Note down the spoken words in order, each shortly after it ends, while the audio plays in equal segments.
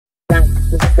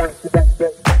Okay,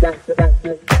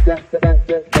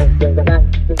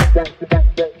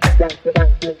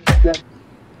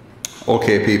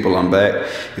 people, I'm back.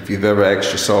 If you've ever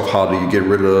asked yourself how do you get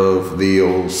rid of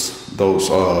those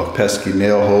pesky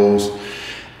nail holes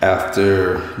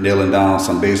after nailing down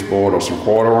some baseboard or some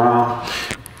quarter round,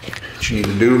 what you need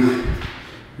to do,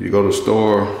 you go to the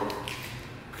store,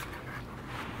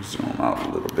 zoom out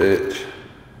a little bit,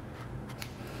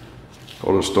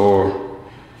 go to the store,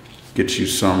 get you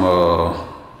some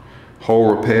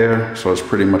hole repair. So it's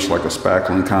pretty much like a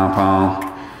spackling compound.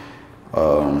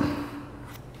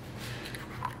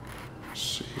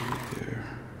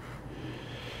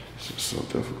 So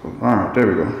difficult. All right, there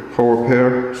we go. Hole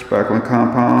repair, spackling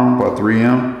compound by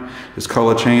 3M. It's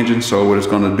color changing, so what it's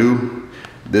gonna do,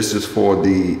 this is for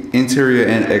the interior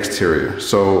and exterior.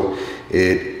 So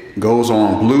it goes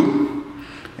on blue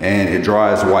and it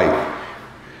dries white.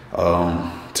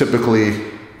 Typically,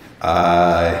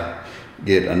 I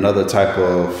get another type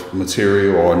of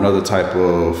material or another type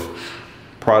of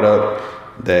product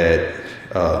that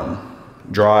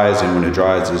dries, and when it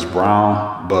dries it's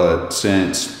brown, but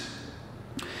since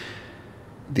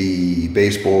the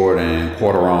baseboard and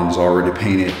quarter round is already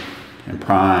painted and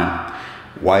primed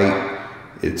white,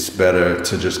 it's better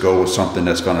to just go with something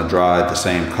that's going to dry the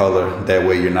same color. That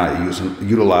way you're not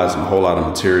utilizing a whole lot of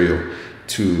material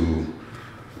to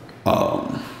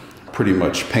pretty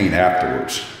much paint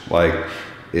afterwards. Like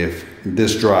if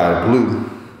this dried blue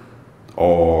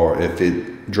or if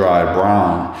it dried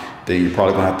brown, then you're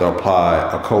probably gonna have to apply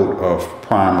a coat of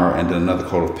primer and then another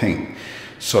coat of paint.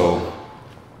 So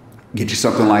get you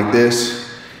something like this,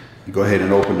 you go ahead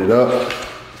and open it up.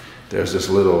 There's this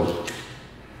little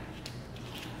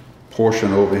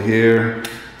portion over here.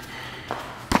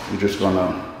 You're just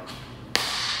gonna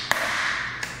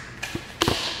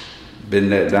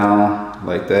bend that down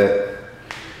like that,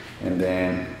 and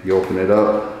then you open it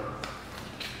up.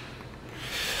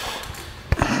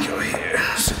 Go here,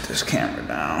 set this camera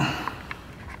down.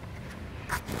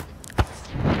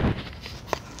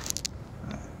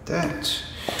 Like that.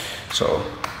 So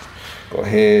go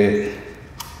ahead,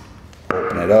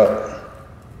 open it up.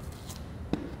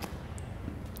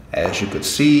 As you could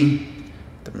see,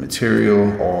 the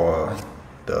material or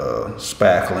the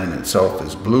spackling itself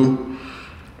is blue.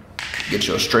 Get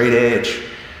your straight edge,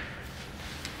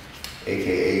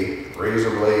 AKA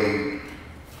razor blade.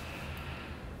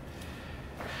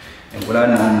 And what I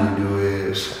normally do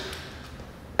is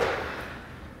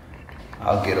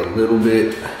I'll get a little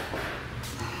bit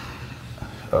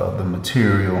of the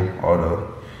material,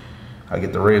 or I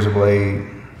get the razor blade.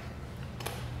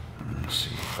 Let's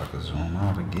see if I can zoom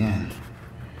out again.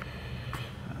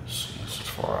 Let's see, it's as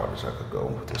far out as I could go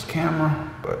with this camera,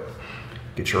 but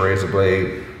get your razor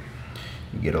blade.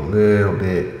 You get a little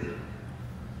bit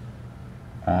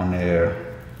on there,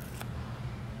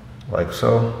 like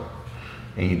so,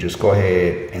 and you just go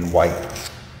ahead and wipe.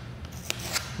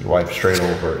 You wipe straight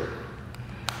over it.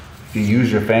 If you use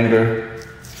your finger,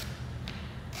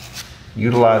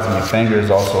 utilizing your finger is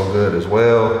also good as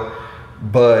well,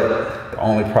 but the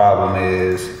only problem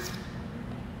is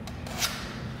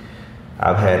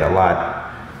I've had a lot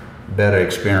better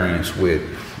experience with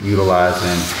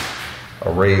utilizing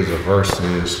a razor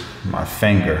versus my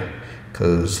finger,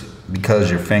 because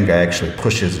your finger actually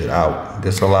pushes it out.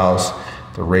 This allows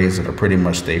the razor to pretty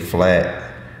much stay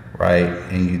flat, right?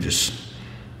 And you just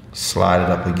slide it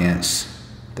up against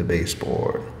the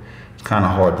baseboard. It's kind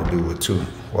of hard to do with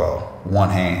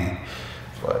one hand,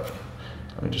 but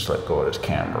let me just let go of this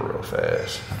camera real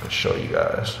fast. I can show you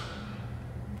guys.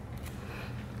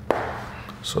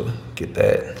 So get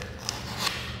that,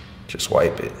 just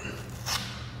wipe it.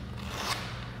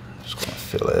 Just gonna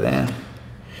fill it in,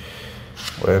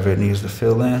 wherever it needs to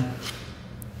fill in.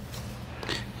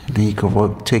 And then you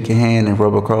can take your hand and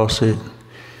rub across it,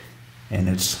 and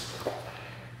it's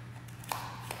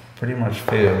pretty much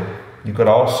filled. You could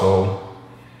also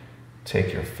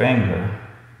take your finger,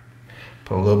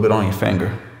 put a little bit on your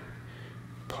finger,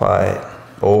 apply it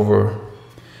over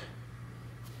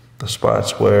the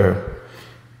spots where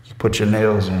you put your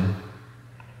nails in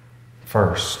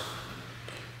first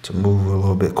to move a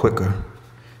little bit quicker.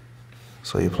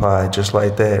 So you apply it just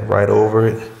like that, right over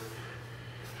it.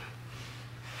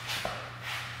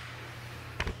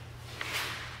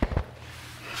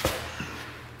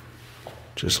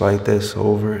 Just like this,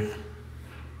 over it.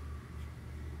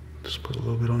 Just put a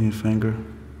little bit on your finger.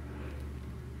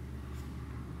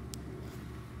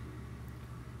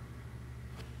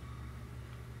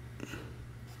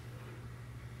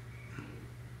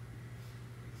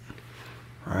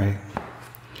 Right?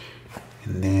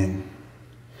 And then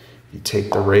you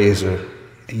take the razor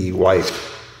and you wipe.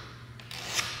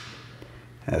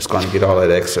 And it's going to get all that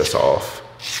excess off.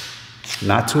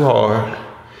 Not too hard.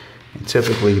 And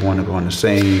typically you want to go in the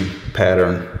same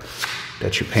pattern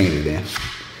that you painted in.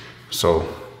 So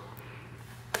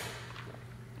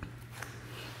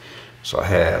I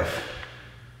have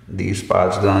these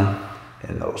spots done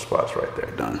and those spots right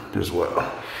there done as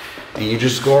well. And you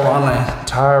just go around the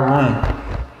entire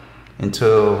room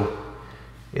until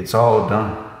it's all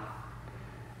done.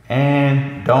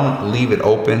 And don't leave it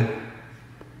open.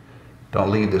 Don't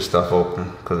leave this stuff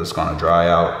open because it's gonna dry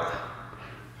out.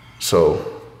 So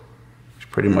you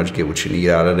pretty much get what you need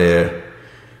out of there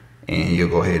and you'll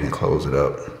go ahead and close it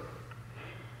up.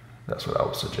 That's what I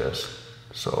would suggest.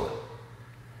 So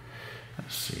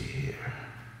let's see here.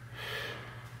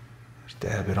 Just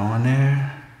dab it on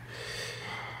there.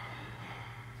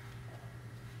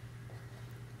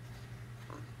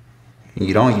 And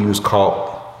you don't use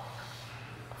caulk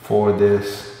for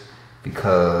this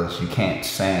because you can't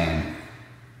sand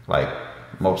like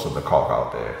most of the caulk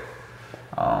out there.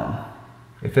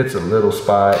 If it's a little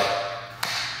spot,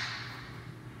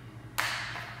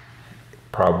 it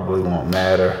probably won't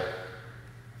matter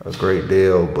a great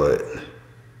deal, but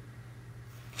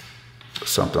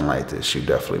something like this, you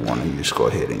definitely want to just go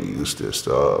ahead and use this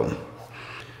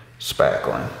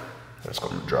spackling. That's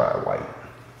going to dry white.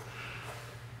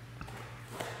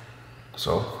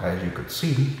 So as you can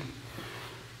see,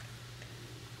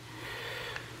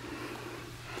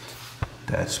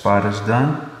 that spot is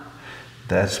done.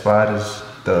 That spot is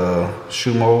the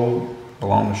shoe mold,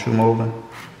 along the shoe molding,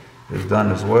 is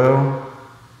done as well.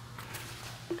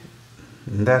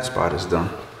 And that spot is done.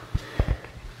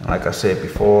 And like I said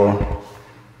before,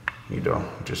 you know,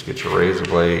 just get your razor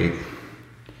blade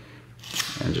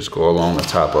and just go along the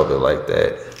top of it like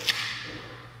that.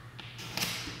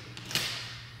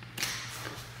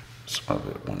 Some of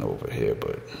it went over here,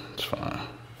 but it's fine.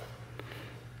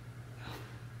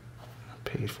 I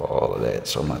paid for all of that,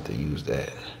 so I'm going to have to use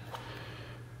that.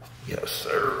 Yes,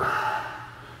 sir.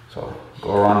 So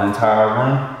go around the entire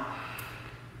room,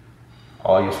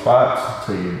 all your spots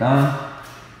until you're done,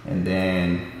 and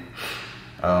then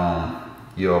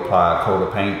you'll apply a coat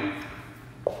of paint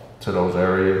to those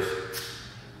areas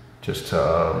just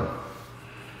to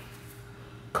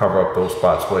cover up those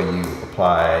spots where you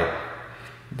apply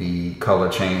the color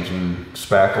changing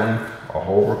spackling or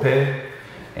hole repair,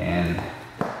 and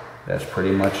that's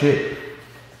pretty much it.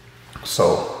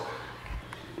 So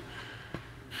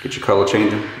get your color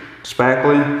changing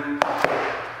spackling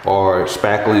or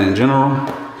spackling in general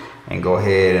and go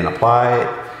ahead and apply it.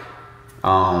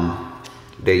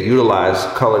 They utilize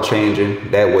color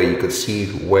changing, that way you could see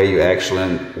where you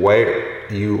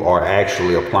are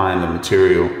actually applying the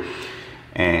material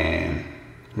and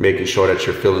making sure that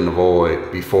you're filling the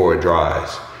void before it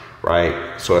dries,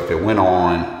 right? So if it went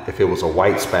on, if it was a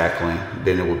white spackling,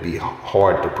 then it would be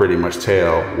hard to pretty much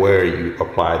tell where you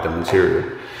applied the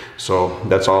material. So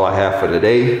that's all I have for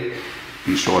today.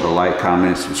 Be sure to like,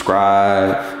 comment,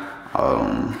 subscribe.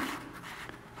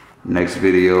 Next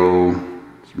video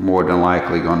is more than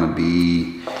likely gonna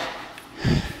be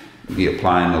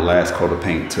applying the last coat of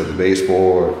paint to the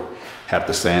baseboard. Have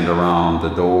to sand around the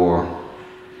door,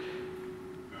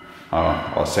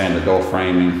 or sand the door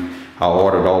framing. I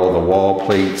ordered all of the wall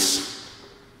plates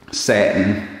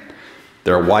satin.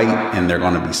 They're white and they're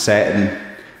gonna be satin.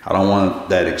 I don't want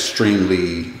that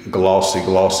extremely glossy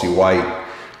white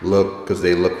look because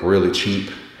they look really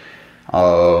cheap.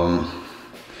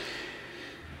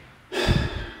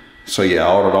 So yeah,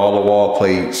 I ordered all the wall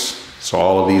plates. So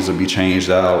all of these will be changed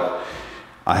out.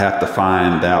 I have to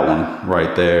find that one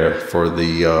right there for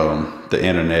the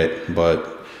internet, but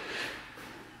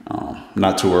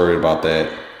not too worried about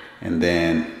that. And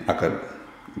then I could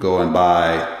go and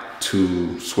buy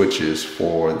 2 switches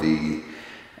for the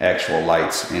actual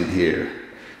lights in here,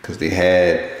 because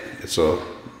it's a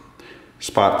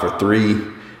spot for 3.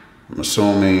 I'm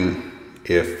assuming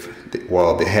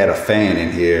they had a fan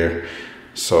in here,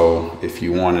 so if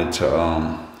you wanted to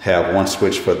have one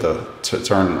switch to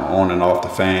turn on and off the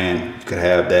fan, you could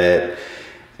have that,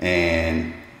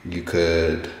 and you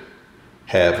could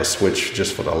have a switch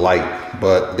just for the light,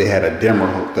 but they had a dimmer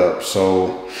hooked up.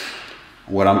 So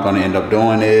what I'm going to end up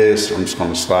doing is I'm just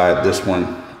going to slide this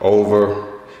one over.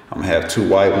 I'm gonna have 2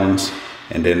 white ones,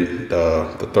 and then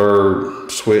the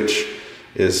third switch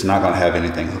is not gonna have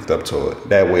anything hooked up to it.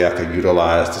 That way I could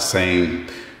utilize the same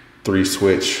 3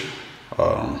 switch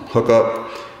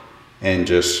hookup and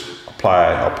just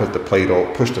apply. I'll put the plate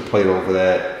push the plate over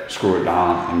that, screw it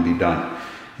down, and be done.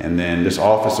 And then this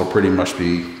office will pretty much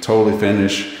be totally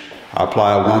finished. I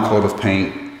apply 1 coat of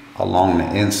paint. along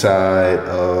the inside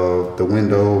of the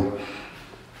window,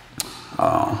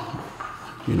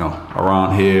 you know,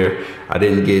 around here. I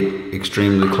didn't get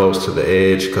extremely close to the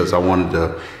edge because I wanted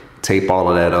to tape all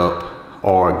of that up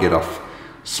or get a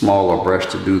smaller brush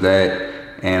to do that.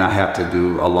 And I have to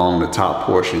do along the top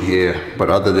portion here. But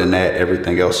other than that,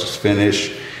 everything else is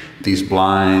finished. These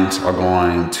blinds are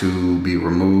going to be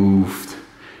removed,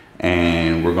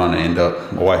 and we're gonna end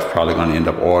up, my wife's probably gonna end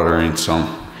up ordering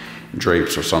some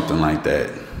drapes or something like that.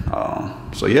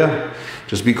 So yeah,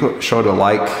 just be sure to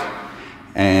like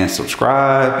and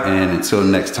subscribe, and until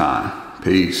next time,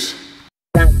 peace.